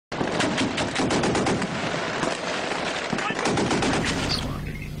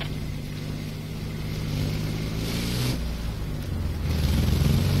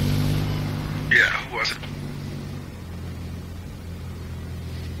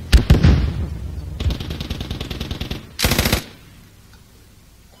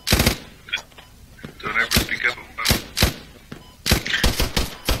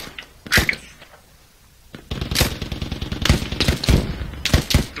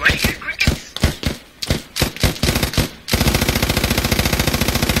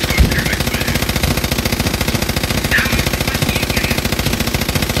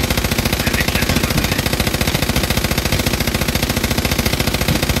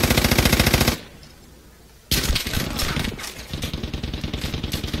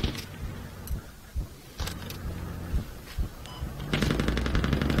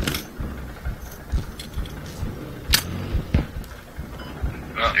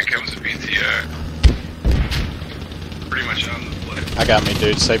comes a BTR. Pretty much on the play. I got me,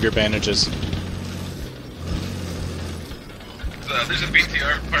 dude. Save your bandages. There's a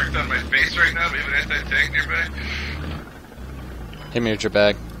BTR parked on my base right now. We have an anti-tank nearby. Hit me with your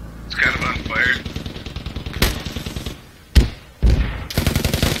bag. It's kind of on fire.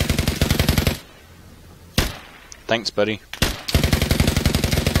 Thanks, buddy.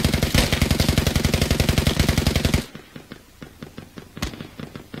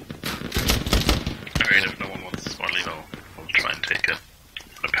 Alright, if no one wants this one, I'll try and take it. I'm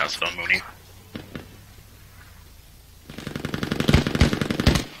gonna pass it on Mooney.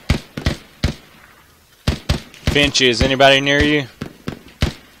 Finchy, is anybody near you? There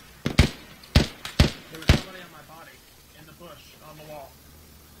was somebody on my body, in the bush, on the wall.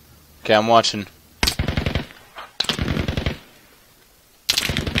 Okay, I'm watching.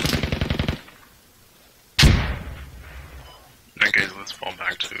 Okay, let's fall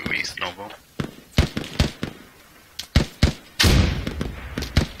back to East Novo.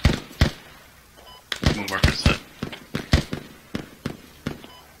 Move marker set.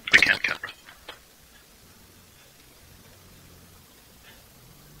 We can't cover.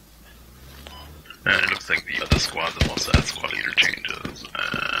 And it looks like the other squad have also had squad leader changes.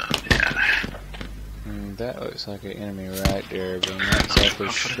 Yeah. That looks like an enemy right there, but I'm not exactly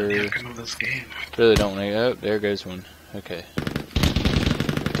sure. Of this game. Really don't need. Oh, there goes one. Okay.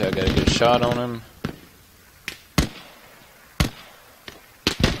 Okay, I got a good shot on him.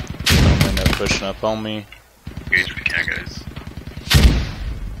 He'll end up pushing up on me. Engage if you can, guys.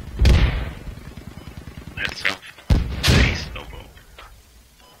 Head south. East Novo.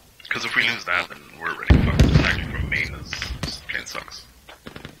 Because if we lose that, then we're already fucked. This actually from Maine is plain sucks.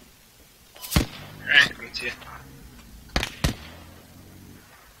 Alright, coming to you.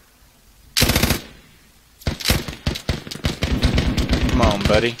 Come on,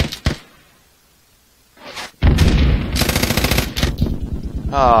 buddy.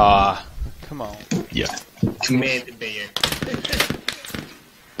 Ah, come on. Yeah. Command Bayer.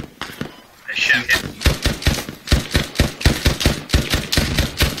 I shot him.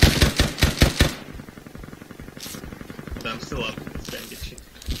 I'm still up. Let's try and get you.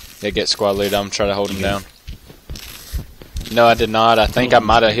 Yeah, get squad lead. I'm trying to hold him down. No, I did not. I think I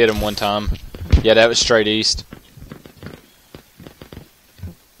might have hit him one time. Yeah, that was straight east.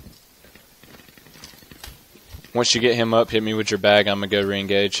 Once you get him up, hit me with your bag. I'm gonna go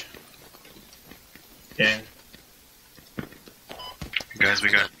re-engage. Yeah. Guys, we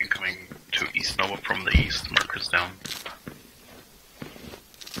got incoming to East Nova from the east. Markers down.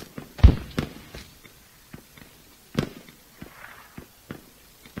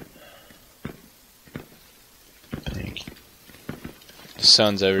 Thank you. The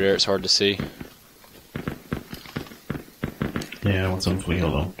sun's over there. It's hard to see. Yeah, I want some free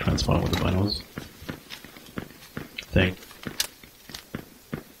hello. Try and spot with the binos. Thank.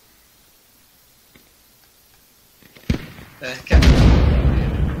 Okay.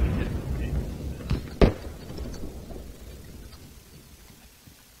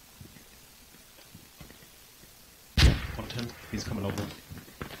 110. He's coming over.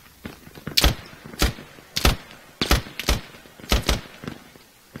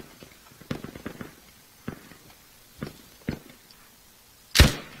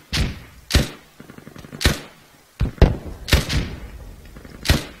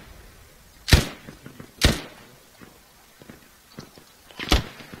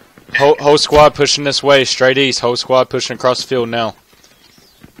 Whole squad pushing this way, straight east. Whole squad pushing across the field now.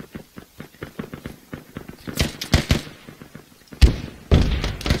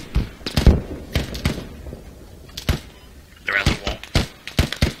 They're at the wall.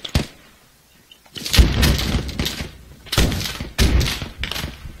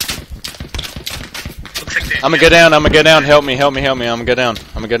 Looks like they I'm gonna go down. I'm gonna go down. Help me. Help me. Help me. I'm gonna go down.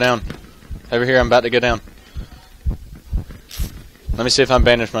 I'm gonna go down. Over here. I'm about to go down. Let me see if I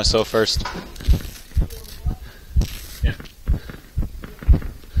bandage myself first. Yeah.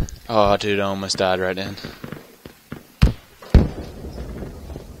 Oh, dude, I almost died right then.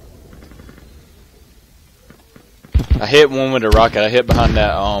 I hit one with a rocket. I hit behind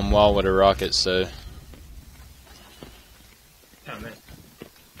that wall with a rocket, so... Oh, man.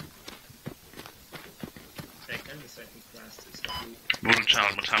 Second, the second class is Move to channel,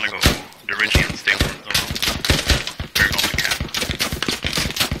 Metallico. The Reggie and stay for the very on the cap.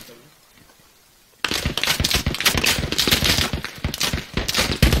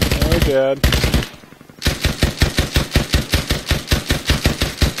 Oh, God.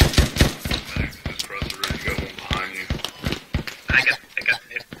 Just cross the ridge, got one behind you. I got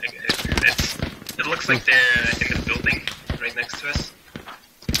it. It looks like they're in the building right next to us.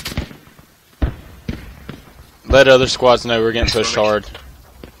 Let other squads know we're getting pushed hard.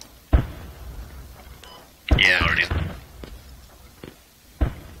 Yeah, already.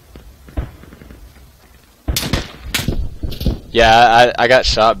 Yeah, I got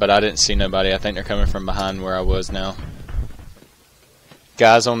shot, but I didn't see nobody. I think they're coming from behind where I was now.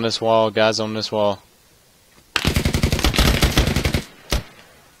 Guys on this wall, guys on this wall.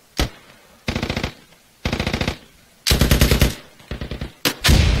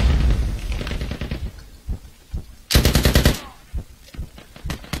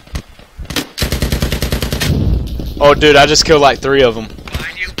 Oh, dude, I just killed like 3 of them.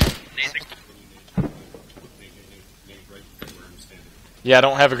 Behind you. Yeah, I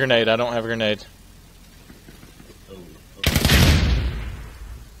don't have a grenade. I don't have a grenade.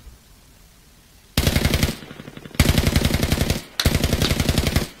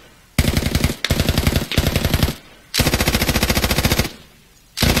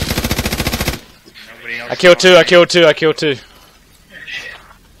 I killed 2. I killed 2. I killed 2.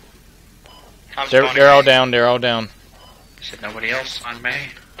 They're all down. They're all down. Said nobody else on me.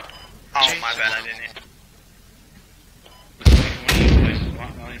 Oh, my bad, I didn't hit.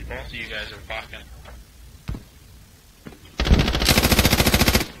 Both of you guys are fucking.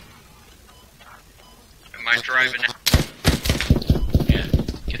 Am I driving? Yeah,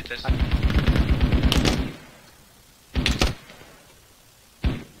 get this.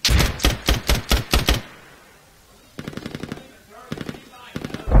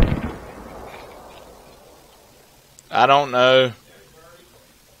 I don't know.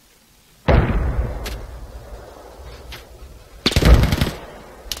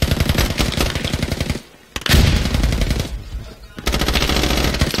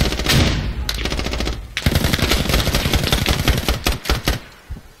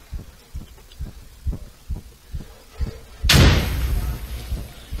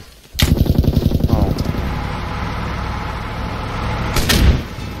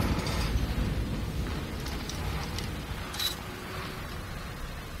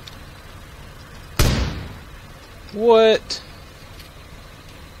 What?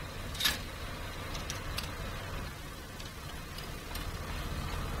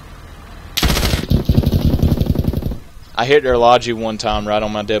 I hit their logi one time right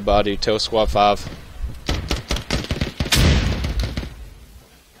on my dead body. Tell squad 5.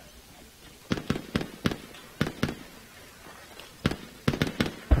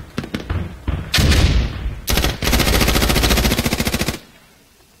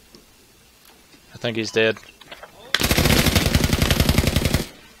 I think he's dead.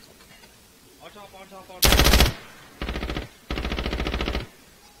 On top.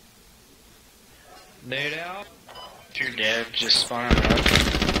 Nade out. If you're dead, just spawn up.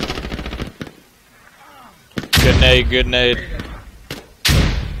 Good nade, good nade.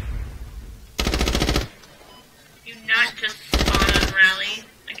 You not just spawn on rally.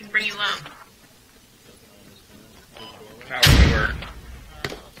 I can bring you up.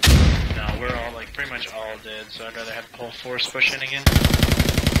 No, we're all like pretty much all dead, so I'd rather have the whole force push in again.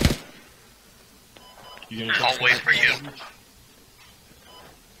 I'll wait for you.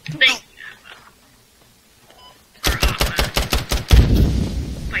 Thank or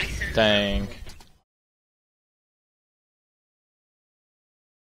Bison. Dang.